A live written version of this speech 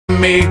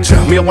me.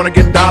 Me, I wanna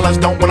get dollars,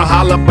 don't wanna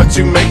holler, but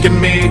you making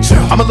me.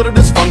 I'm a little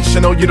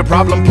dysfunctional, you the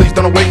problem, please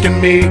don't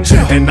awaken me.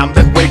 And I'm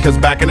that way, cause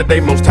back in the day,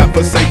 most have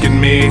forsaken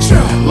me.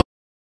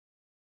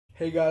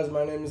 Hey guys,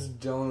 my name is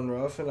Dylan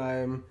Ruff, and I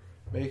am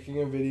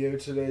making a video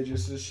today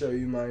just to show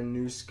you my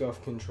new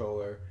Scuf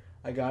controller.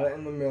 I got it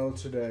in the mail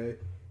today.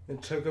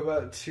 It took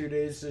about 2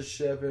 days to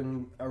ship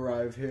and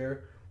arrive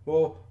here.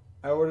 Well,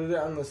 I ordered it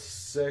on the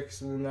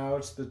 6th, and now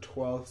it's the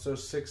 12th, so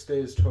 6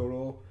 days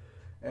total.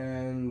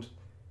 And,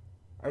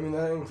 I mean,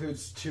 that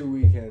includes 2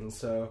 weekends,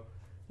 so,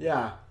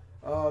 yeah.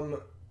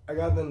 I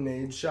got the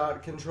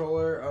Nadeshot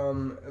controller.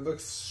 It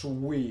looks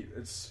sweet.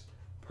 It's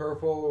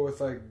purple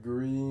with, like,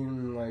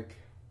 green, like,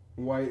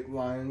 white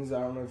lines.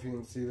 I don't know if you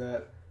can see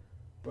that,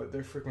 but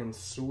they're freaking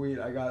sweet.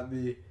 I got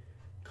the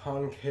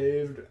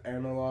concaved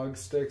analog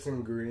sticks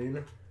in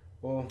green.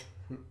 Well,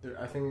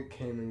 I think it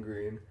came in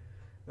green.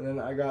 And then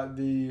I got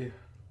the,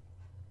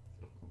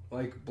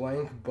 like,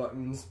 blank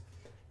buttons.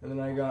 And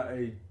then I got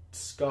a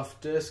Scuf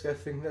disc, I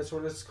think that's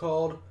what it's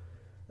called.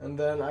 And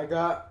then I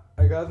got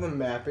the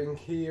mapping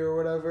key or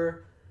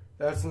whatever.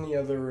 That's in the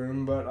other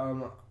room, but,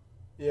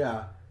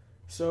 yeah.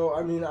 So,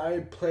 I mean,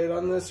 I played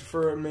on this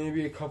for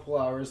maybe a couple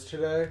hours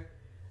today,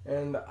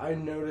 and I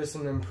noticed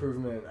an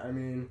improvement. I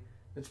mean,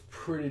 it's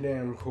pretty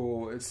damn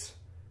cool. It's,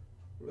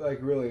 like,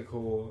 really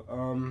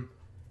cool.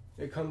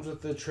 It comes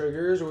with the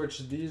triggers,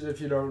 which these,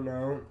 if you don't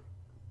know,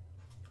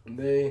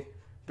 they,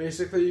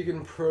 basically you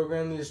can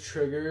program these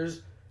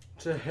triggers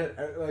to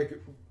hit, like,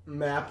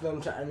 map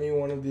them to any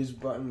one of these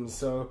buttons.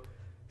 So,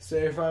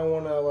 say if I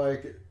want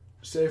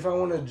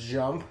to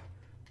jump,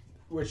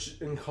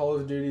 which in Call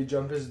of Duty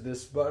jump is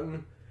this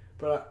button,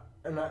 but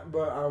I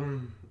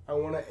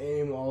want to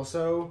aim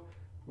also,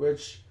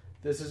 which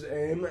this is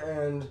aim,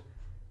 and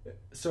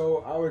so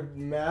I would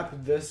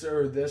map this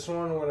or this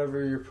one,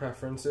 whatever your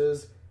preference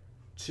is,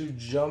 to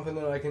jump, and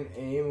then I can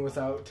aim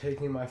without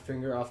taking my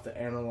finger off the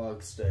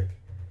analog stick.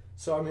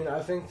 So I mean,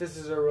 I think this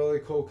is a really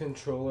cool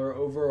controller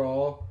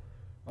overall.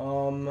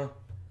 I'll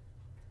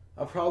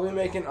probably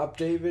make an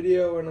update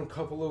video in a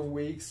couple of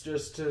weeks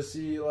just to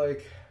see,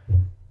 like,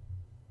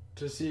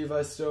 if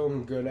I still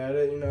am good at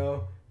it, you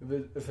know,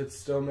 if it's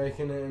still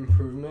making an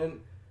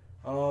improvement.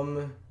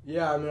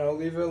 Yeah, I mean, I'll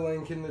leave a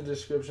link in the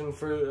description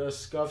for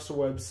Scuf's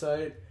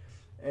website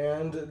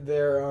and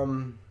their,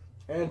 and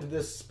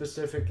this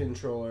specific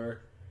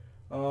controller.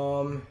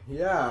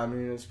 Yeah, I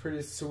mean, it's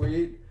pretty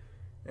sweet,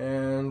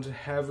 and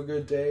have a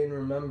good day, and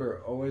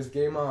remember, always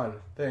game on.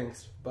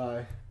 Thanks,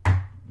 bye.